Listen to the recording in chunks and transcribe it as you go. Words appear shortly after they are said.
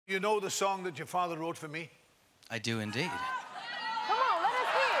You know the song that your father wrote for me? I do indeed. Come on, let us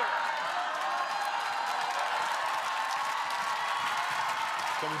hear it.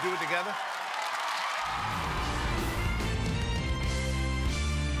 Can we do it together?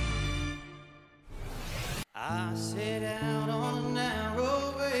 I set out on a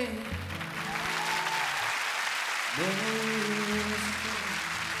narrow way,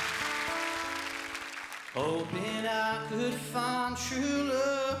 hoping I could find true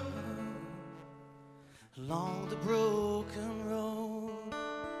love along the broken road.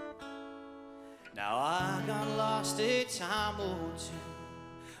 Now I got lost a time or two,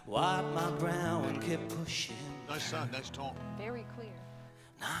 wiped my brow and kept pushing. Nice sound, nice tone. Very clear.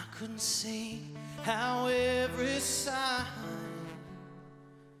 I couldn't see how every sign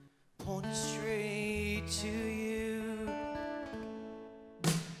pointed straight to you.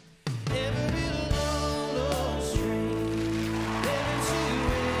 Every long, long street led to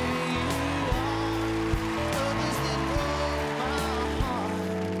where you are. Others that broke my heart,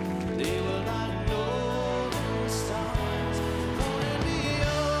 they were like northern stars, pointing me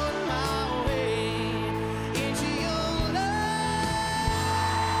on my way into your love.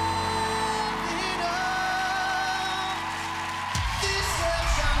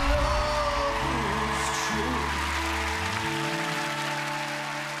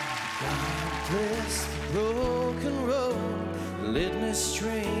 Bless the broken road, led me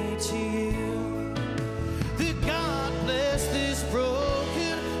straight to you. That God bless this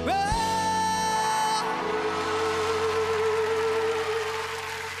broken road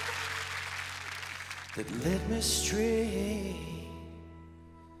that led me straight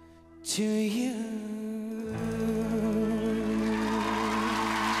to you.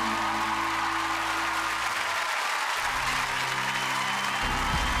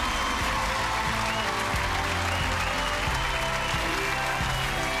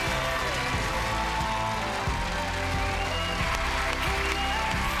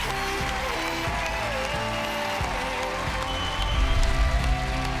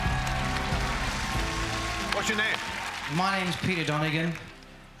 What's your name? My name's Peter Donegan,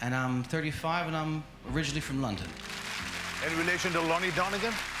 and I'm 35, and I'm originally from London. In relation to Lonnie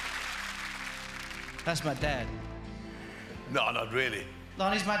Donegan? That's my dad. No, not really.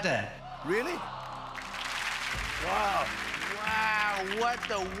 Lonnie's my dad. Really? Wow. Wow, what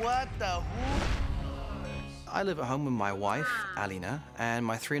the who? I live at home with my wife, Alina, and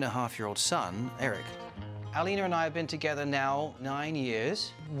my 3.5-year-old son, Eric. Alina and I have been together now 9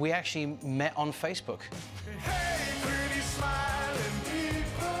 years. We actually met on Facebook. Hey, pretty smiling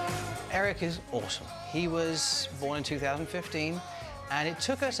people. Eric is awesome. He was born in 2015, and it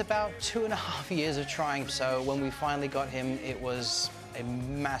took us about 2.5 years of trying. So when we finally got him, it was a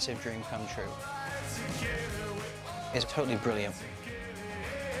massive dream come true. It's totally brilliant.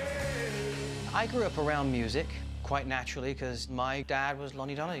 I grew up around music quite naturally because my dad was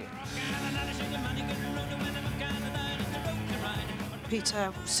Lonnie Donegan.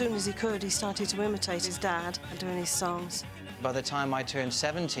 Peter, as soon as he could, he started to imitate his dad and doing his songs. By the time I turned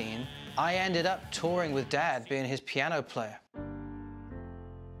 17, I ended up touring with Dad, being his piano player.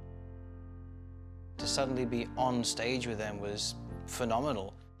 To suddenly be on stage with them was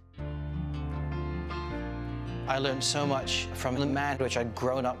phenomenal. I learned so much from the man which I'd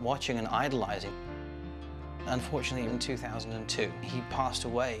grown up watching and idolizing. Unfortunately, in 2002, he passed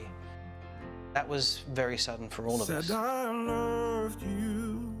away. That was very sudden for all of us. Said I loved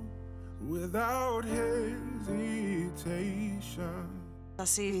you without hesitation. I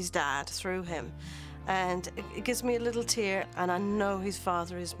see his dad through him, and it gives me a little tear, and I know his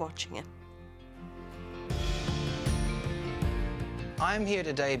father is watching him. I'm here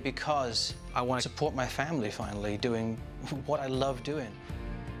today because I want to support my family finally, doing what I love doing.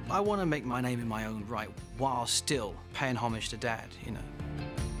 I want to make my name in my own right while still paying homage to Dad, you know.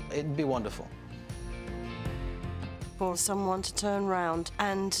 It'd be wonderful. For someone to turn around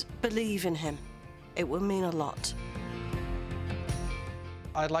and believe in him, it will mean a lot.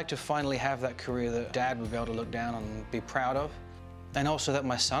 I'd like to finally have that career that Dad would be able to look down and be proud of, and also that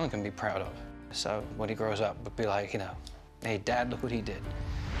my son can be proud of. So when he grows up, would be like, you know, hey, Dad, look what he did.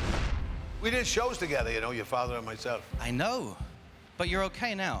 We did shows together, you know, your father and myself. I know, but you're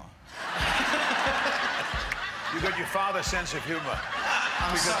okay now. You got your father's sense of humor.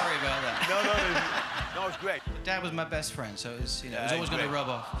 I'm sorry about that. No, it's great. Dad was my best friend, so it was, you know, Yeah, it was always going to great. rub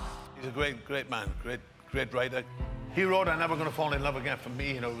off. He's a great man, great writer. He wrote "I'm Never Gonna Fall in Love Again" for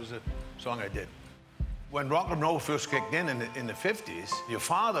me, you know, it was a song I did. When rock and roll first kicked in the 50s, your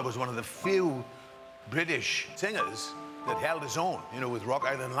father was one of the few British singers that held his own, you know, with Rock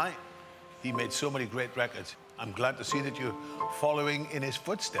Island Line. He made so many great records. I'm glad to see that you're following in his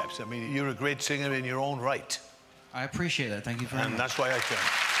footsteps. I mean, you're a great singer in your own right. I appreciate that. Thank you very much. And that's why I came.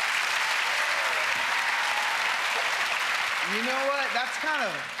 You know what?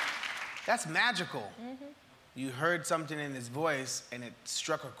 That's magical. You heard something in his voice and it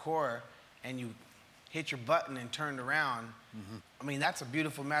struck a chord and you hit your button and turned around. I mean, that's a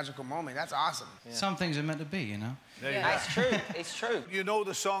beautiful, magical moment. That's awesome. Yeah. Some things are meant to be, you know? There you go. That's true. It's true. You know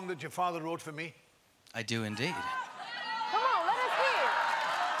the song that your father wrote for me? I do indeed. Come on, let us hear it.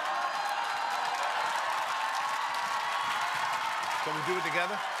 Can we do it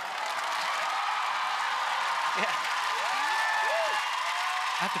together? Yeah.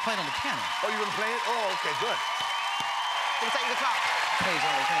 I have to play it on the piano. Oh, you're gonna play it? Oh, okay, good. Can you take the guitar? Please,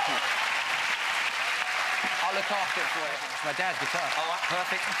 Ollie, thank you. I'll look after it for you. It's my dad's guitar. All right,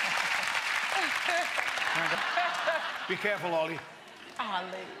 perfect. Be careful, Ollie.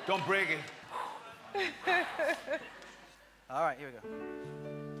 Ollie. Don't break it. All right, here we go.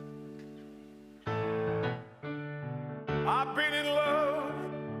 I've been in love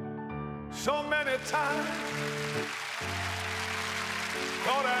so many times.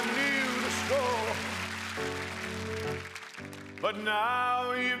 Thought I knew the score. But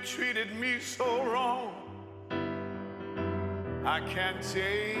now you've treated me so wrong. I can't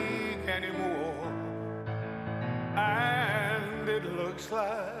take anymore. And it looks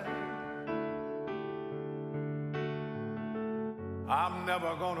like I'm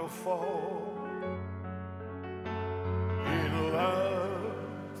never gonna fall in love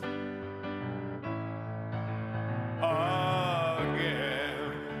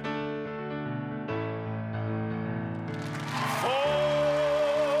again. Fall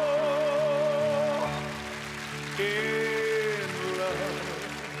in love.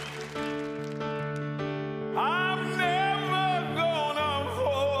 I'm never gonna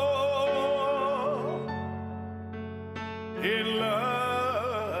fall in love.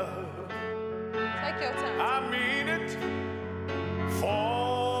 Take your time. I mean it. Fall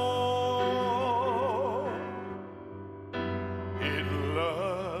in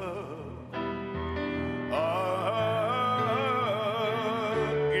love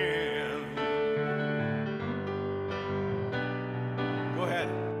again. Go ahead.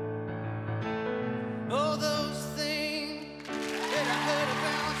 All those things that I heard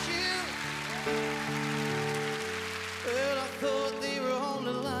about you, well, I thought they were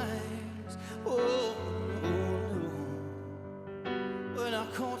only lies. Oh, no. When I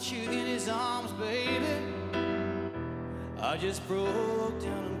caught you in his arms, baby, I just broke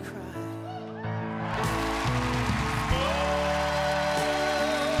down and cried.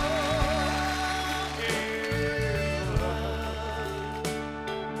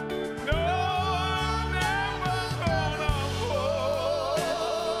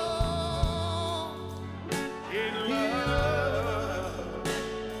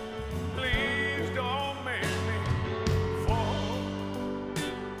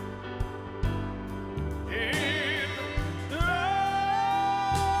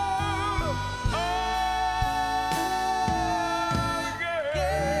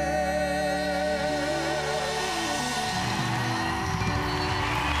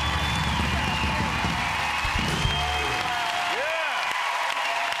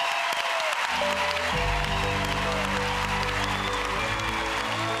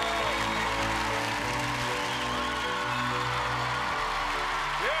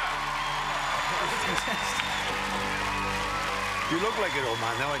 You look like it, old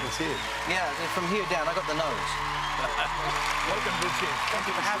man. Now I can see it. Yeah, from here down, I got the nose. Welcome, Richie. Thank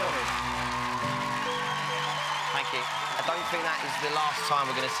you for having me. Thank you. I don't think that is the last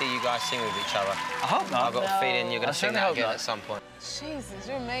time we're going to see you guys sing with each other. I hope not. I've got a feeling you're going to sing that again not. at some point. Jesus,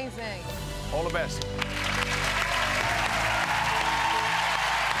 you're amazing. All the best.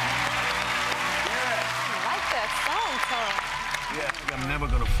 I like that song, Tom. Yeah, I'm never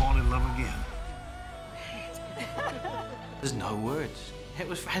gonna fall in love again. There's no words. It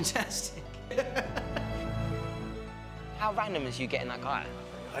was fantastic. How random is you getting that guy?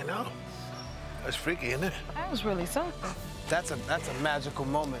 I know. That's freaky, isn't it? That was really something. That's a magical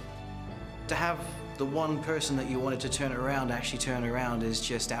moment. To have the one person that you wanted to turn around actually turn around is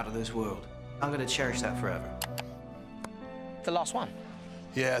just out of this world. I'm going to cherish that forever. The last one.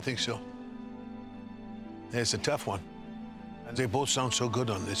 Yeah, I think so. It's a tough one. And they both sound so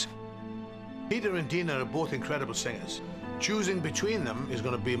good on this. Peter and Dina are both incredible singers. Choosing between them is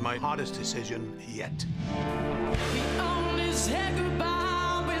going to be my hardest decision yet.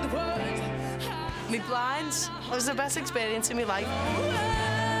 Me Blinds was the best experience in my life.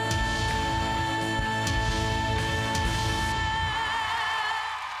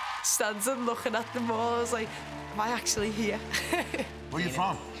 standing looking at them all. I was like, am I actually here? Where are you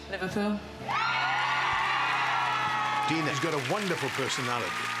from? Liverpool. Dina's got a wonderful personality,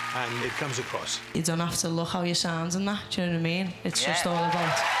 and it comes across. You don't have to look how you sound and that, do you know what I mean? It's just all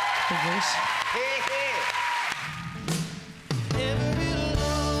about the voice.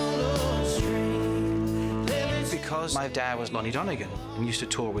 Because my dad was Lonnie Donegan and used to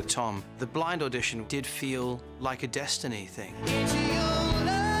tour with Tom, the Blind Audition did feel like a destiny thing.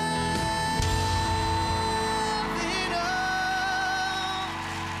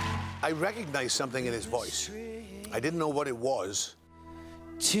 I recognized something in his voice. I didn't know what it was.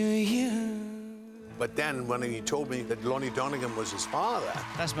 To you. But then when he told me that Lonnie Donegan was his father...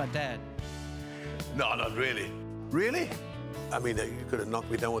 That's my dad. No, not really. Really? I mean, you could have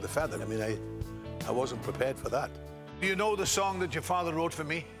knocked me down with a feather. I mean, I wasn't prepared for that. Do you know the song that your father wrote for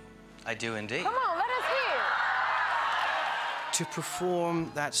me? I do indeed. Come on, let us hear. To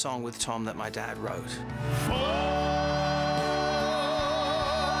perform that song with Tom that my dad wrote.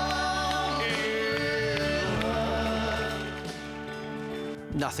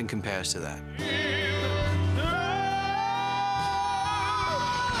 Nothing compares to that.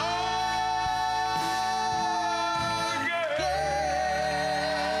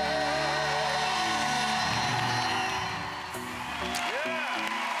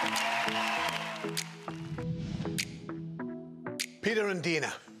 Peter and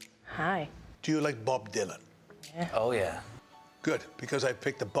Dina, Hi. do you like Bob Dylan? Yeah. Oh, yeah. Good, because I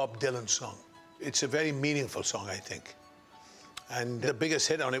picked a Bob Dylan song. It's a very meaningful song, I think. And the biggest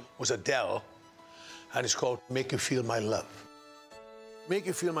hit on it was Adele, and it's called Make You Feel My Love. Make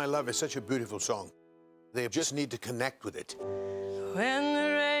You Feel My Love is such a beautiful song. They just need to connect with it. When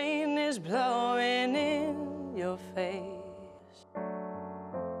the rain is blowing in your face.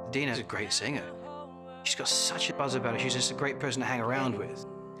 Dina's a great singer. She's got such a buzz about her. She's just a great person to hang around with.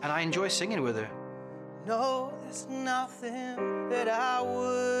 And I enjoy singing with her. No, there's nothing that I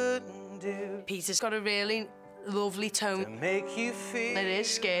wouldn't do Peter's got a really lovely to tone. make you feel. It is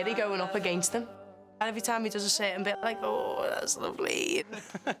scary going up against him. And every time he does a certain bit, like, oh, that's lovely.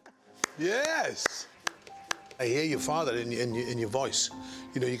 Yes! I hear your father in your voice.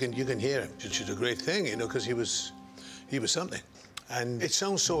 You know, you can hear him, which is a great thing, you know, because he was something. And it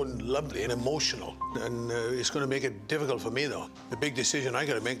sounds so lovely and emotional, and it's going to make it difficult for me, though. The big decision I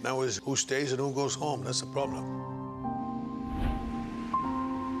got to make now is who stays and who goes home. That's the problem.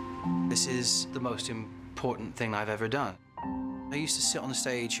 This is the most important thing I've ever done. I used to sit on the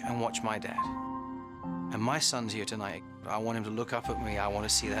stage and watch my dad. And my son's here tonight. I want him to look up at me. I want to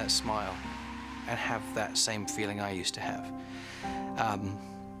see that smile and have that same feeling I used to have.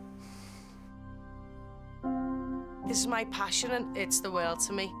 This is my passion and it's the world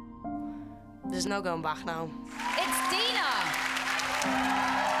to me. There's no going back now. It's Dina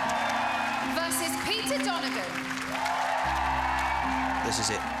versus Peter Donegan. This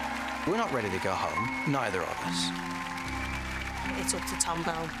is it. We're not ready to go home, neither of us. It's up to Tom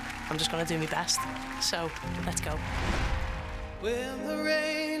now. I'm just gonna do my best. So, let's go. When the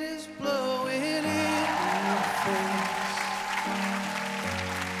rain is blowing in your face,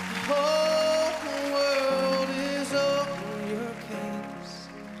 the whole world is on your case.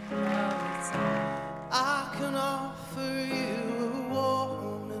 I can offer you a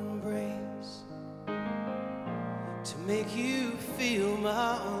warm embrace to make you feel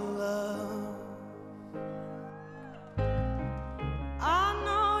my love. I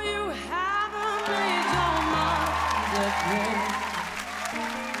know you haven't made your mind up yet,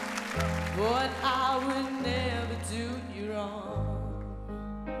 but I would never do you wrong.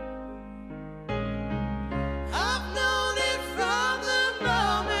 I've known it from the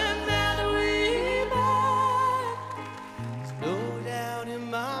moment that we met. There's no doubt in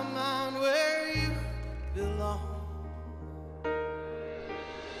my mind where you belong.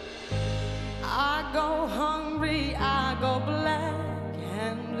 I go hungry, I go black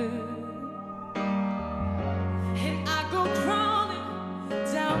and blue, and I go crawling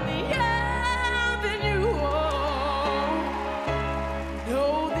down the avenue. Oh, no,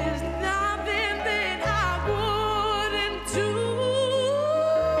 there's nothing that I wouldn't do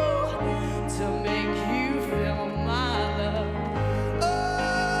to make you feel my love. Oh,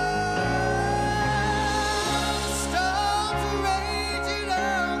 storms raging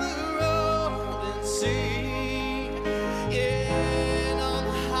on the rolling sea, yeah, and on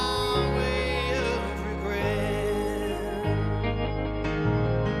the high.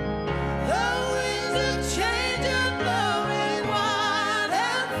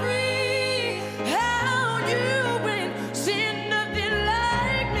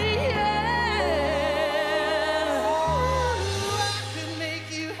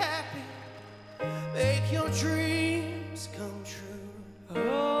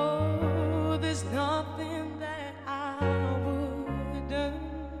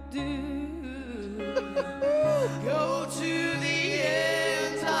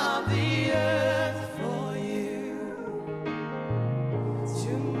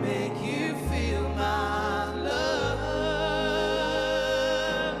 to make you feel my love,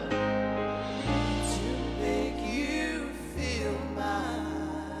 to make you feel my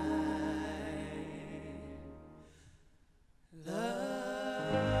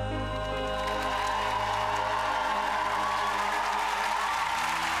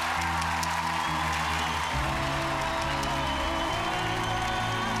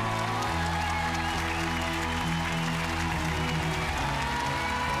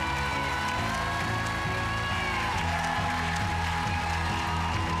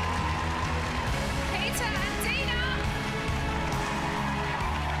Peter and Dina.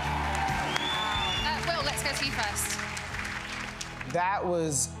 Will, let's go to you first. That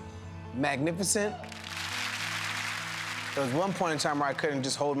was magnificent. There was one point in time where I couldn't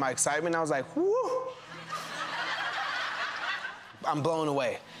just hold my excitement. I was like, whoo! I'm blown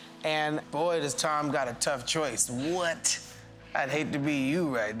away. And boy, does Tom got a tough choice. What? I'd hate to be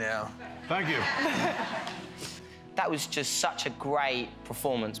you right now. Thank you. That was just such a great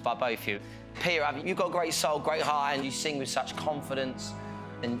performance by both of you. Peter, you've got a great soul, great heart, and you sing with such confidence.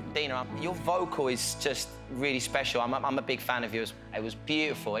 And Dina, your vocal is just really special. I'm a big fan of yours. It was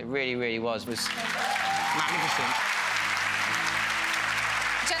beautiful. It really, really was. It was magnificent.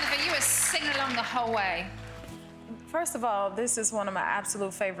 Jennifer, you were singing along the whole way. First of all, this is one of my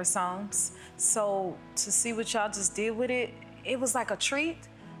absolute favorite songs. So to see what y'all just did with it, it was like a treat.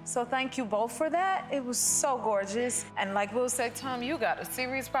 So thank you both for that. It was so gorgeous. And like Will said, Tom, you got a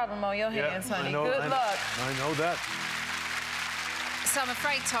serious problem on your hands, honey. Good luck. I know that. So I'm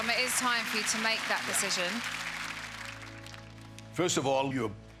afraid, Tom, it is time for you to make that decision. First of all,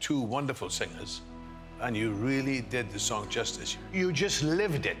 you're two wonderful singers, and you really did the song justice. You just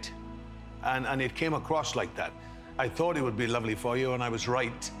lived it, and it came across like that. I thought it would be lovely for you, and I was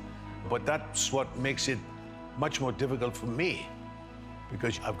right. But that's what makes it much more difficult for me,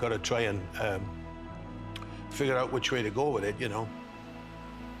 because I've got to try and figure out which way to go with it, you know.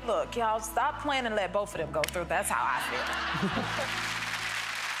 Look, y'all, stop playing and let both of them go through. That's how I feel.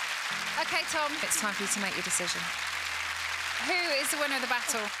 OK, Tom, it's time for you to make your decision. Who is the winner of the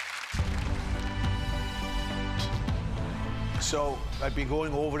battle? So I'd be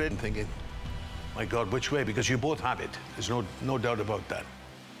going over it and thinking, my God, which way? Because you both have it. There's no doubt about that.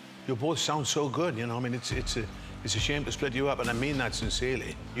 You both sound so good, you know. I mean, it's a shame to split you up, and I mean that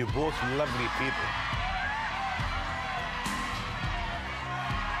sincerely. You're both lovely people.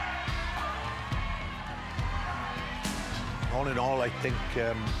 All in all, I think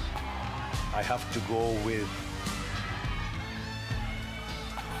I have to go with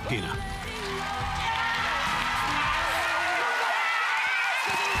Dina.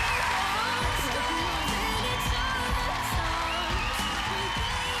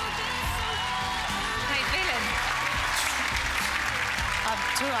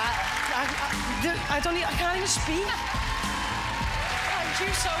 I can't even speak. Thank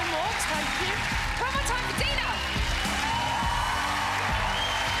you so much, thank you. One more time for Dina.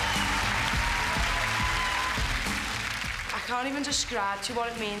 I can't even describe to you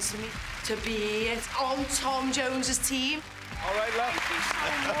what it means to me to be here on Tom Jones's team. All right, love.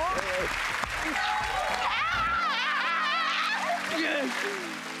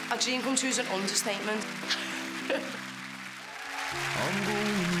 A dream come true is an understatement.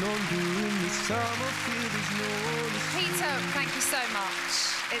 Peter, thank you so much.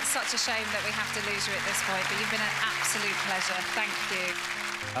 It's such a shame that we have to lose you at this point, but you've been an absolute pleasure. Thank you.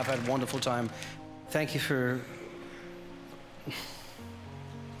 I've had a wonderful time. Thank you for...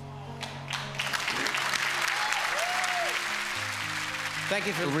 Thank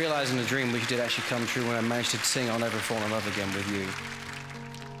you for realising the dream which did actually come true when I managed to sing I'll Never Fall in Love Again with you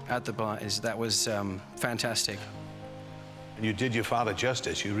at the bar. That was fantastic. And you did your father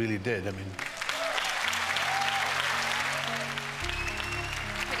justice, you really did. I mean...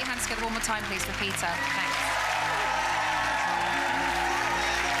 Put your hands together one more time, please, for Peter. Thanks.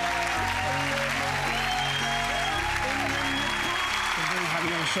 I'm very happy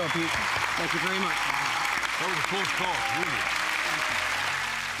on the show, Pete. Thank you very much. That was a close call, really.